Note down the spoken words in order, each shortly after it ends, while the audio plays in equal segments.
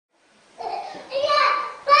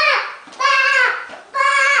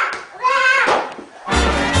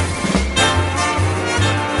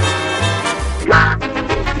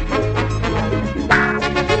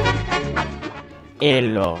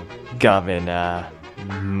Hello, Governor.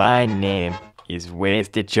 My name is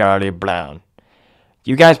Wasted Charlie Brown.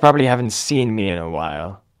 You guys probably haven't seen me in a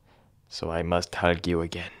while, so I must hug you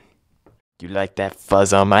again. You like that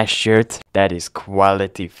fuzz on my shirt? That is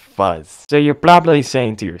quality fuzz. So you're probably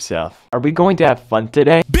saying to yourself, are we going to have fun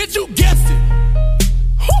today? Bitch, you guessed it!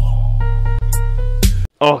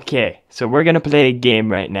 Okay, so we're gonna play a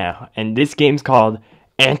game right now, and this game's called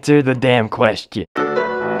Answer the Damn Question.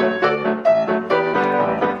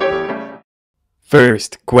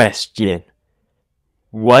 First question.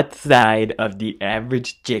 What side of the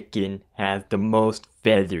average chicken has the most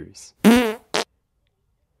feathers?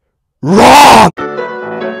 Wrong!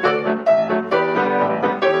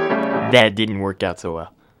 That didn't work out so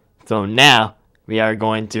well. So now, we are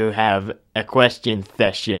going to have a question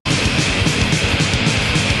session.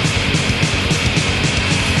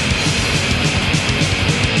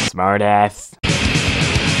 Smartass.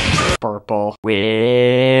 Purple.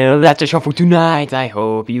 Well, that's the show for tonight. I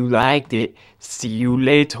hope you liked it. See you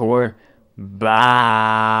later.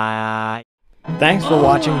 Bye. Thanks for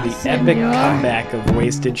watching the epic comeback of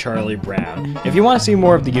Wasted Charlie Brown. If you want to see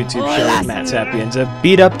more of the YouTube show with Matt Sapienza,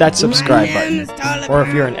 beat up that subscribe button. Or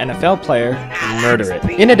if you're an NFL player, murder it.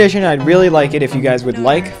 In addition, I'd really like it if you guys would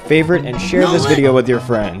like, favorite, and share this video with your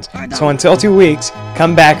friends. So until 2 weeks,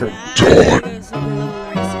 come back or...